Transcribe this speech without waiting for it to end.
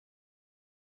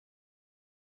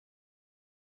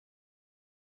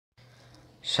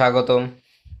স্বাগতম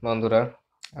বন্ধুরা,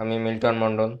 আমি মিল্টন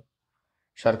মণ্ডল,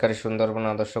 সরকারি সুন্দরবন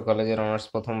আদর্শ কলেজের অনার্স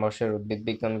প্রথম বর্ষের উদ্ভিদ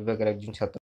বিজ্ঞান বিভাগের একজন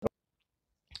ছাত্র।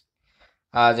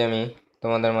 আজ আমি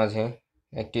তোমাদের মাঝে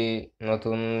একটি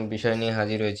নতুন বিষয় নিয়ে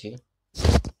হাজির হয়েছি।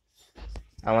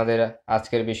 আমাদের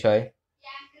আজকের বিষয়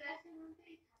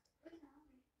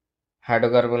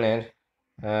হাইড্রোকার্বনের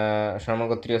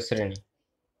সমগোত্রীয় শ্রেণী।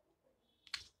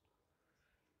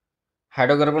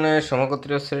 হাইড্রোকার্বনের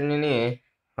সমগোত্রীয় শ্রেণী নিয়ে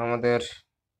আমাদের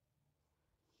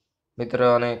ভিতরে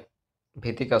অনেক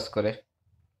ভীতি কাজ করে।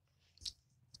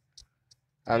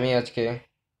 আমি আজকে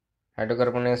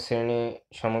হাইড্রোকার্বনের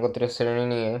সমগোত্রীয় শ্রেণী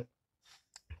নিয়ে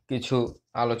কিছু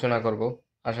আলোচনা করব,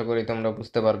 আশা করি তোমরা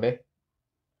বুঝতে পারবে।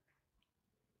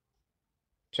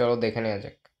 চলো দেখে নেওয়া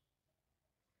যাক।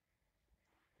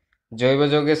 জৈব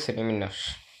যৌগের শ্রেণীবিন্যাস।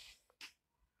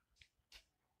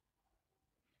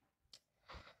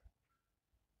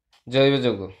 জৈব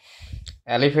যৌগ,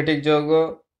 অ্যালিফেটিক যৌগ,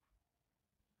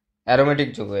 অ্যারোমেটিক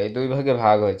যৌগ, এই দুই ভাগে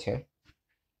ভাগ হয়েছে।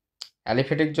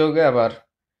 অ্যালিফেটিক যৌগে আবার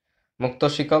মুক্ত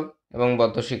শিকল এবং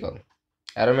বদ্ধ শিকল।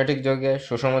 অ্যারোমেটিক যৌগে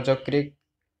সুষম চক্রিক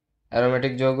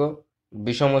অ্যারোমেটিক যৌগ,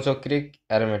 বিষম চক্রিক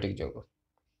অ্যারোমেটিক যৌগ।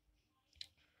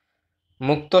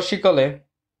 মুক্ত শিকলে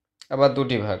আবার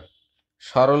দুটি ভাগ,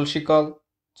 সরল শিকল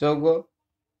যৌগ,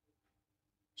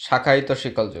 শাখায়িত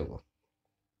শিকল যৌগ।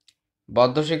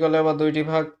 বদ্ধ শিকলে আবার দুইটি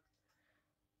ভাগ,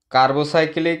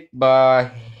 কার্বোসাইক্লিক বা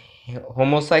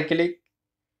হোমোসাইক্লিক,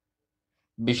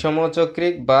 বিষম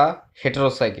চক্রিক বা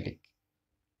হেটেরোসাইক্লিক।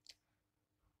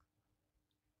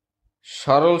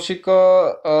 সরল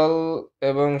শিকল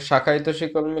এবং শাখায়িত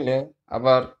শিকল মিলে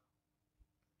আবার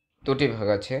দুটি ভাগ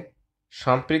আছে,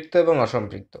 সম্পৃক্ত এবং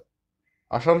অসম্পৃক্ত।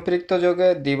 অসম্পৃক্ত যৌগে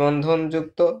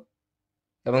দ্বিবন্ধনযুক্ত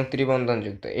এবং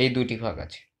ত্রিবন্ধনযুক্ত, এই দুটি ভাগ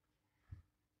আছে।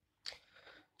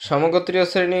 সমগোত্রীয়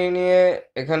শ্রেণী নিয়ে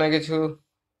এখানে কিছু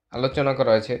আলোচনা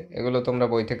করা হয়েছে, এগুলো তোমরা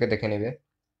বই থেকে দেখে নিবে।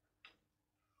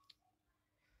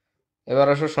 এবার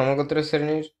আসো সমগোত্রীয়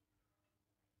শ্রেণীর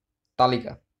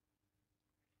তালিকা।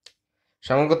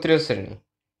 সমগোত্রীয়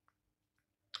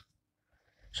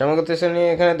শ্রেণী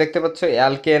এখানে দেখতে পাচ্ছ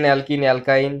অ্যালকেন, অ্যালকিন,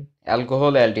 অ্যালকাইন,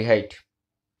 অ্যালকোহল, অ্যালডিহাইড।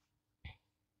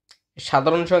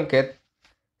 সাধারণ সংকেত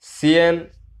CN,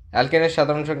 অ্যালকেনের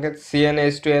সাধারণ সংকেত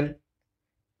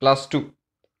CnH2n+2।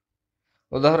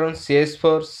 উদাহরণ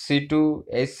CH4,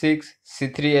 C2H6,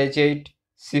 C3H8,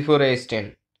 C4H10।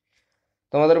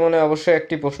 তোমাদের মনে অবশ্যই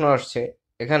একটি প্রশ্ন আসছে,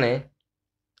 এখানে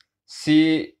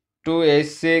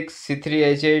C2H6,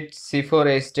 C3H8,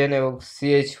 C4H10 এবং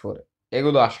CH4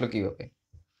 এগুলো আসলো কিভাবে?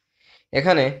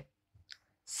 এখানে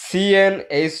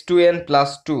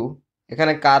CnH2n+2,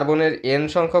 এখানে কার্বনের n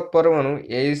সংখ্যক পরমাণু,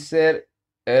 H এর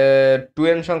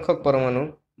 2n সংখ্যক পরমাণু,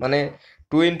 মানে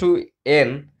 2 × n,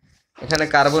 এখানে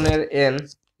কার্বনের n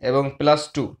এবং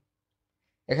 +2।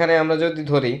 এখানে আমরা যদি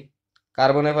ধরি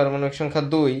কার্বনের পারমাণবিক সংখ্যা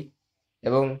 2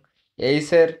 এবং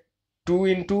H এর 2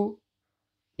 ×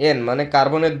 n, মানে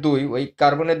কার্বনের 2, ওই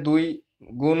কার্বনের 2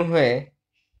 গুণ হয়ে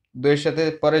 2 এর সাথে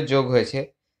পরে যোগ হয়েছে,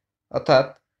 অর্থাৎ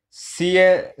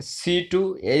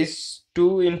C2H2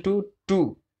 × 2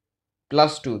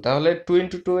 +2, তাহলে 2 ×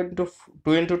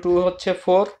 2 × 2 হচ্ছে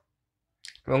 4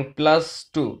 এবং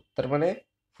 +2, তার মানে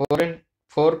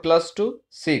 4 + 2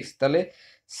 6, তাহলে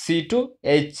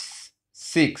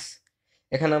C2H6,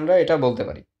 এখানে আমরা এটা বলতে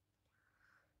পারি।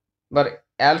 এবার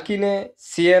অ্যালকিনে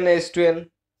CnH2n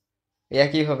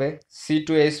একই হবে,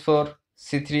 C2H4,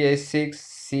 C3H6,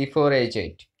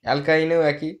 C4H8। অ্যালকাইনেও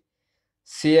একই,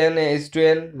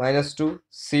 CnH2n-2,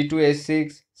 C2H6,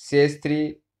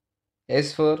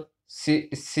 CH3H4,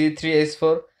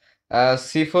 C3H4,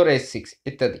 C4H6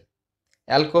 ইত্যাদি।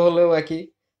 অ্যালকোহলেও একই,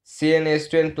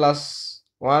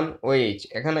 CnH2n+1 OH।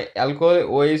 এখানে অ্যালকোহলে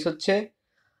OH হচ্ছে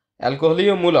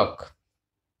অ্যালকোহলীয় মূলক।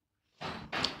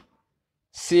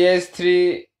 CH3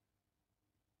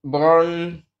 born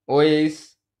OH,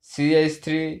 CH3,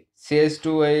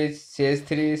 CH2OH,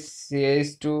 CH3,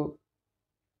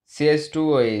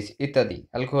 CH2OH ইত্যাদি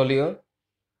অ্যালকোহলীয়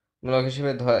মূলক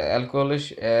হিসেবে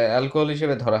অ্যালকোহল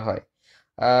হিসেবে ধরা হয়।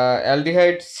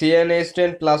 Aldehyde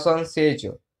CnH10+1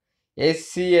 CHO,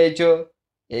 HCHO,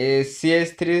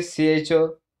 CH3 CHO,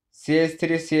 CH3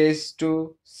 CH2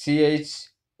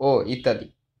 CHO ইত্যাদি।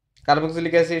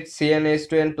 Carboxylic acid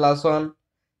CnH2n+1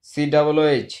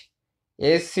 COOH,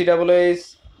 HCOOH,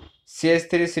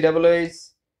 CH3 COOH,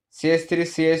 CH3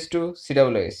 CH2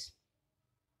 COOH।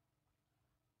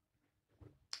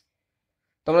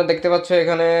 তোমরা দেখতে পাচ্ছ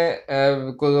এখানে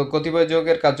কতিপয়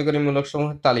যৌগের কার্যকরী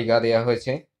মূলকসমূহের তালিকা দেওয়া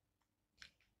হয়েছে।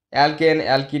 Alkane,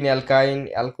 alkyne, অ্যালকাইন,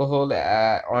 alcohol,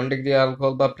 1 degree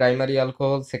alcohol বা primary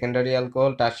alcohol, secondary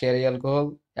alcohol, tertiary alcohol,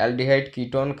 aldehyde,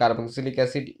 ketone, carboxylic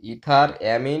acid, ether,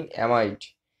 amine, amide.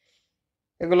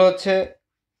 এগুলো হচ্ছে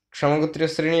সমগোত্রীয়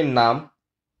শ্রেণীর নাম।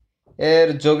 এর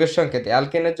যৌগের সংকেত,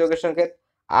 অ্যালকেনের যৌগের সংকেত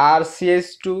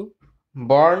RCH2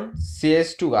 বর্ন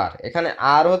CH2R। এখানে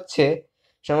আর হচ্ছে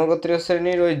সমগোত্রীয়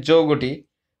শ্রেণীর ওই যৌগটি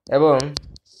এবং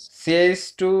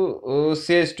CH2 ও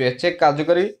CH2 হচ্ছে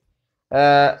কার্যকরী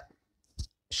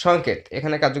সংকেত,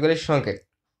 এখানে কার্যকরী সংকেত।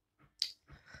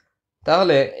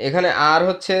 তাহলে এখানে আর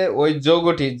হচ্ছে ওই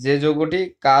যৌগটি, যে যৌগটি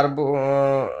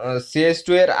CH2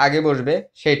 এর আগে বসবে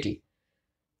সেটি।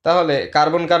 তাহলে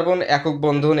কার্বন কার্বন একক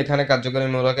বন্ধন এখানে কার্যকরী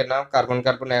মূলকের নাম, কার্বন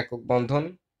কার্বন একক বন্ধন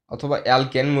অথবা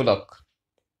অ্যালকেন মূলক।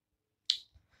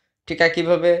 ঠিক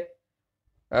একইভাবে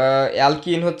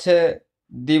অ্যালকিন হচ্ছে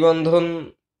দ্বিবন্ধন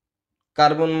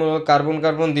কার্বন মূলক, কার্বন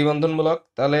কার্বন দ্বিবন্ধনমূলক।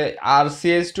 তাহলে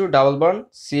RCH2 ডাবল বন্ড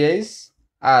CH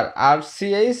আর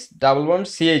RCH double bond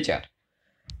CHR,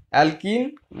 alkyne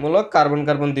মূলক কার্বন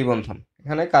কার্বন দ্বিবন্ধন।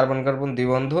 এখানে কার্বন কার্বন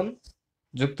দ্বিবন্ধন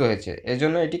যুক্ত হয়েছে,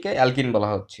 এজন্য এটিকে অ্যালকিন বলা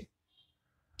হচ্ছে।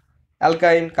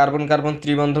 অ্যালকাইন carbon carbon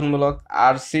ত্রিবন্ধনমূলক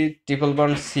RC triple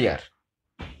bond CR।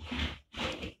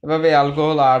 এভাবে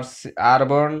অ্যালকোহল আর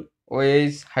বন্ড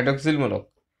OH হাইড্রোক্সিল মূলক,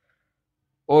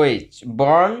 OH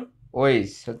বন্ড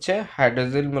OH হচ্ছে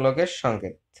হাইড্রোক্সিল মূলকের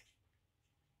সংকেত।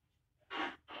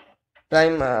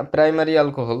 প্রাইমারি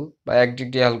অ্যালকোহল বা 1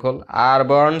 ডিগ্রি অ্যালকোহল আর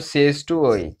বন্ড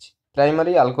CH2OH,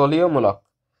 প্রাইমারি অ্যালকোহলীয় মূলক।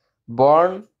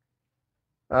 বন্ড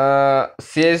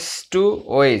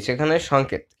CH2OH এখানে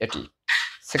সংকেত এটি।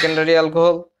 Secondary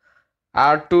alcohol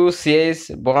R2CH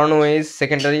bond OH,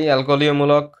 secondary অ্যালকোহলীয়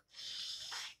মূলক।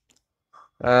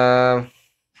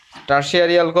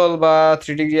 টার্সিয়ারি অ্যালকোহল বা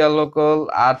 3 degree alcohol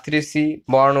R3C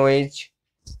bond OH,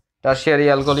 tertiary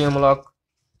অ্যালকোহলীয় মূলক।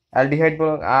 অ্যালডিহাইড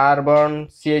মূলক আর বন্ড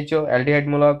CHO, অ্যালডিহাইড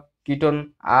মূলক। কিটোন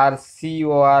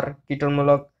RCOR কিটোন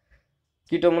মূলক,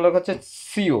 কিটোন মূলক হচ্ছে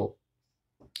CO।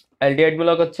 অ্যালডিহাইড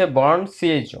মূলক হচ্ছে বন্ড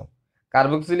CHO।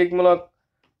 কার্বক্সিলিক মূলক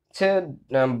হচ্ছে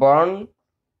বন্ড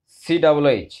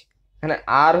COOH। এখানে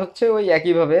আর হচ্ছে ওই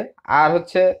একইভাবে, আর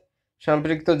হচ্ছে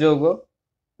সম্পৃক্ত যৌগ,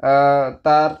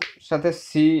 তার সাথে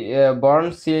বন্ড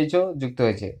CHO যুক্ত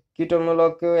হয়েছে। কিটোন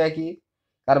মূলকও একই,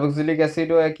 কার্বক্সিলিক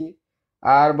অ্যাসিডও একই।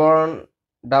 আর বন্ড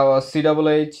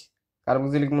COOH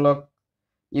কার্বক্সিলিক মূলক।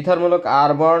 ইথার মূলক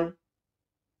আর বন্ড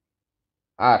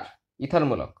আর, ইথার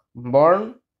মূলক। বন্ড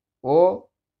ও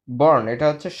বন্ড এটা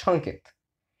হচ্ছে সংকেত।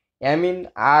 অ্যামিন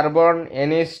আর বন্ড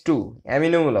NH2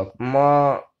 অ্যামিনোমূলক,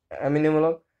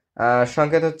 অ্যামিনোমূলক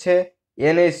সংকেত হচ্ছে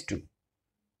NH2।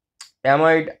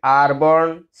 অ্যামাইড আর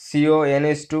বন্ড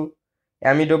CONH2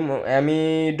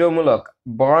 অ্যামিডোমূলক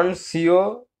বন্ড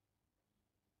CONH2।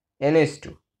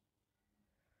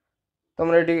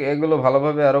 তোমরা এগুলো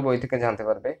ভালোভাবে আরো বই থেকে জানতে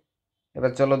পারবে।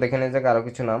 এবার চলো দেখে নেওয়া যাক আরো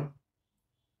কিছু নাম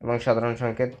এবং সাধারণ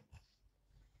সংকেত।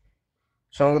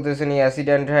 সমগোত্রীয় শ্রেণী acid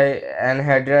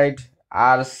anhydride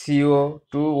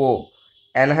RCO2O,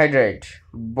 anhydride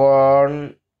bond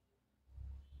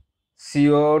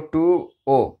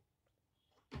CO2O।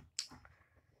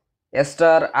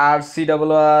 Ester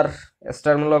RCRR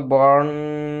ester মূলক বন্ড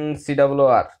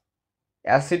CRR।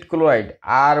 অ্যাসিড ক্লোরাইড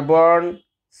আর বন্ড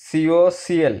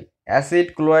COCl, অ্যাসিড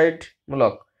ক্লোরাইড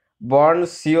মূলক বন্ড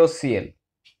COCl।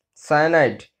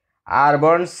 সায়ানাইড আর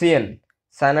বন্ড CN,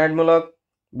 সায়ানাইড মূলক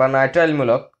বা নাইট্রাইল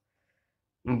মূলক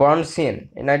বন্ড CN।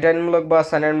 নাইট্রাইল মূলক বা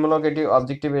সায়ানাইড মূলক এটি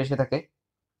অবজেক্টিভে এসে থাকে।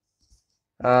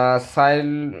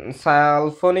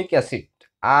 সালফোনিক অ্যাসিড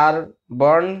আর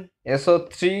বন্ড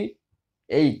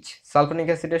SO3H, সালফোনিক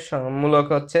অ্যাসিডের মূলক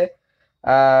হচ্ছে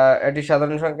এটি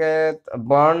সাধারণ সংকেত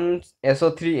বন্ড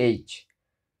SO3H।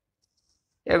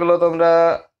 এগুলো তোমরা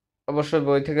অবশ্যই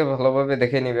বই থেকে ভালোভাবে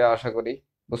দেখে নিবে, আশা করি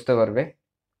বুঝতে পারবে।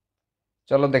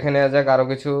 চলো দেখে নেওয়া যাক আরো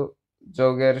কিছু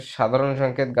যৌগের সাধারণ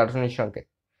সংকেত, গাঠনিক সংকেত।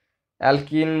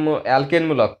 অ্যালকেন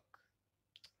মূলক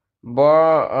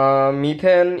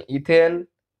মিথেন, ইথেন,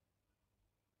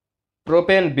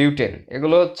 প্রোপেন, বিউটেন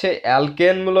এগুলো হচ্ছে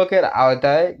অ্যালকেন মূলকের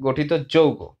আওতায় গঠিত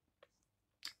যৌগ।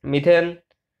 Methane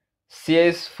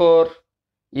CH4,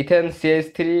 ethane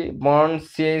CH3 bond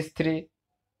CH3,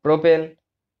 propane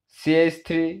CH3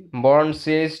 bond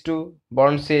CH2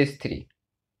 bond CH3,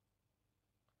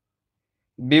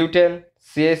 butane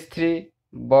CH3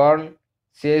 bond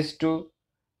CH2,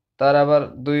 তার আবার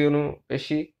 2 অণু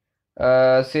বেশি,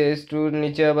 CH2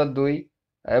 নিচে আবার 2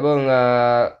 এবং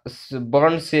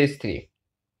বন্ড CH3।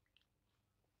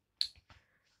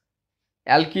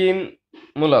 অ্যালকিন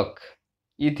মূলক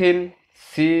ethene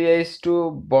CH2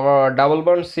 double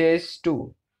bond CH2,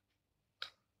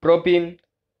 propene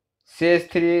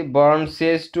CH3 bond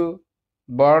CH2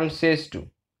 bond CH2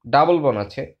 double bond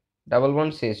আছে, double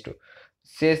bond CH2,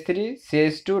 CH3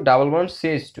 CH2 double bond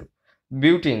CH2।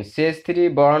 Butene CH3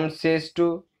 bond CH2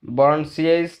 bond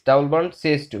CH double bond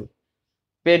CH2।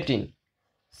 Pentene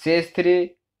CH3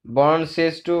 bond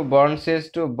CH2 bond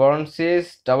CH2 bond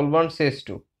CH double bond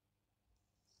CH2,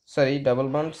 sorry double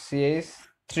bond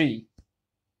CH3,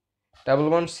 double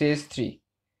bond CH3,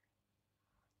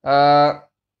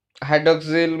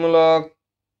 hydroxyl মূলক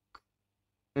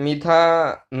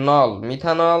methanol,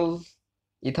 methanol,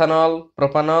 ethanol,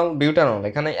 propanol, butanol,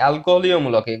 এখানে অ্যালকোহলীয়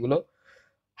মূলক এগুলো।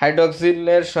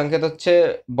 হাইড্রক্সিলের সংকেত হচ্ছে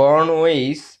born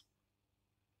ওইস।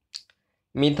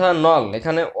 Methanol,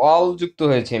 এখানে all যুক্ত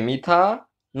হয়েছে,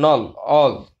 methanol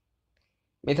all.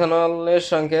 মিথানলের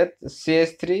সংকেত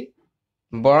CH3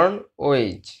 বর্ন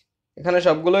ওএইচ। এখানে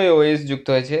সবগুলোই ওএইচ যুক্ত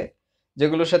হয়েছে।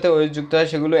 যেগুলোর সাথে ওএইচ যুক্ত হয়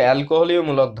সেগুলো অ্যালকোহলীয়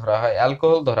মূলক ধরা হয়,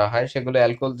 অ্যালকোহল ধরা হয়, সেগুলো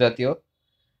অ্যালকোহল জাতীয়।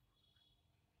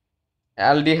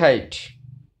 অ্যালডিহাইড,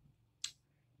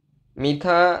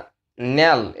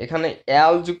 মিথানেল, এখানে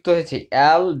অ্যাল যুক্ত হয়েছে,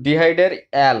 অ্যালডিহাইডের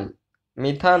অ্যাল,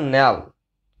 মিথানেল।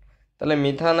 তাহলে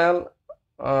মিথানেল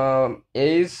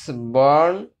এইচ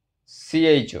বর্ন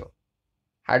সিএইচও,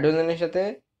 হাইড্রোজেনের সাথে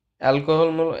অ্যালকোহল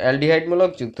অ্যালডিহাইড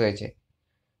মূলক যুক্ত হয়েছে।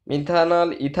 Methanol,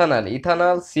 ethanol,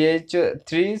 ethanol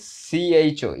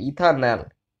CH3CHO, ethanol.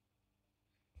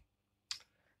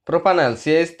 Propanol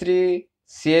CH3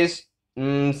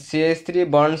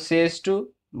 bond CH2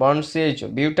 bond CHO,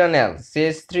 butanol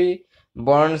CH3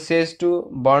 bond CH2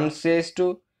 bond CH2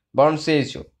 bond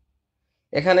CHO।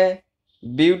 এখানে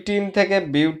বিউটিন থেকে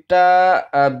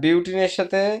বিউটিনের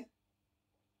সাথে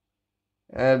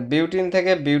বিউটিন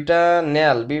থেকে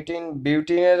বিউটানেল,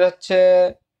 বিউটিনের হচ্ছে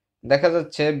দেখা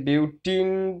যাচ্ছে বিউটিন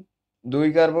 2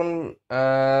 কার্বন,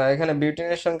 এখানে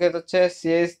বিউটিনের সংকেত হচ্ছে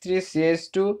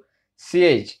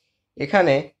CH3CH2CH।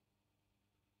 এখানে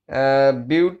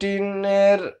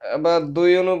বিউটিনের বা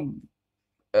 2 অণু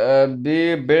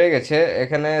বেড়ে গেছে,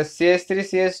 এখানে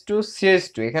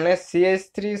CH3CH2CH2, এখানে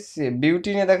CH3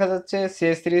 বিউটিনে দেখা যাচ্ছে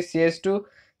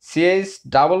CH3CH2CH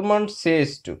ডাবল বন্ড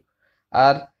CH2,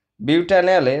 আর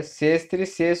বিউটানেলে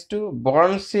CH3CH2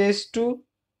 bond CH2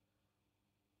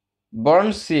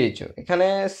 bond CHO। এখানে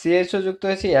CHO যুক্ত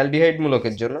হয়েছে অ্যালডিহাইড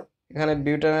মূলকের জন্য। এখানে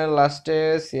বিউটানেল লাস্টে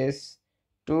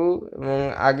CH2 এবং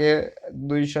আগে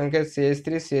 2 সংখ্যা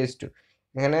CH3CH2,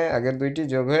 এখানে আগের 2টি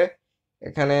যোগ হয়ে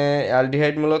এখানে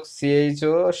অ্যালডিহাইড মূলক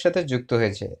CHO এর সাথে যুক্ত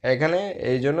হয়েছে, এখানে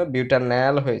এই জন্য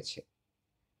বিউটানেল হয়েছে।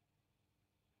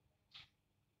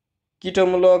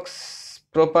 কিটোমূলক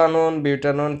propanone,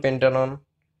 বিউটানন, pentanone.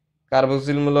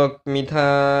 কার্বক্সিলমূলক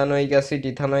methanoic acid,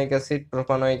 ethanoic acid,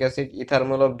 propanoic acid.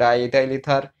 ইথারমূলক diethyl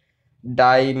ether,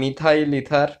 dimethyl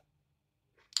ether.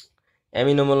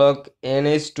 অ্যামিনোমূলক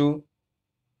NH2,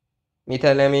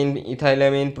 মিথাইলামিন,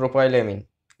 ইথাইলামিন, প্রোপাইলামিন।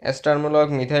 অ্যাস্টারমূলক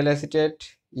methyl acetate,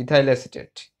 ethyl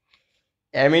acetate.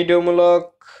 অ্যামিডোমূলক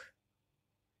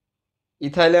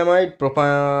ইথাইলামাইড,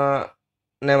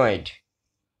 প্রোপানামাইড।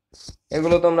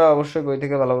 এগুলো তোমরা অবশ্যই বই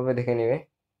থেকে ভালোভাবে দেখে নিবে,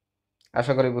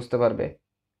 আশা করি বুঝতে পারবে।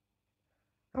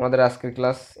 আমাদের আজকের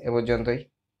ক্লাস এ পর্যন্তই।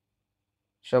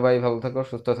 সবাই ভালো থাকো,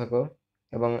 সুস্থ থাকো,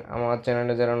 এবং আমার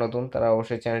চ্যানেলে যারা নতুন তারা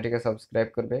অবশ্যই চ্যানেলটিকে সাবস্ক্রাইব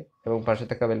করবে এবং পাশে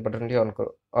থাকা বেল বাটনটি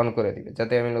অন করে দিবে,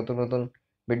 যাতে আমি নতুন নতুন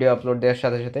ভিডিও আপলোড দেওয়ার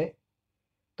সাথে সাথে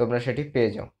তোমরা সেটি পেয়ে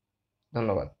যাও।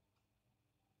 ধন্যবাদ।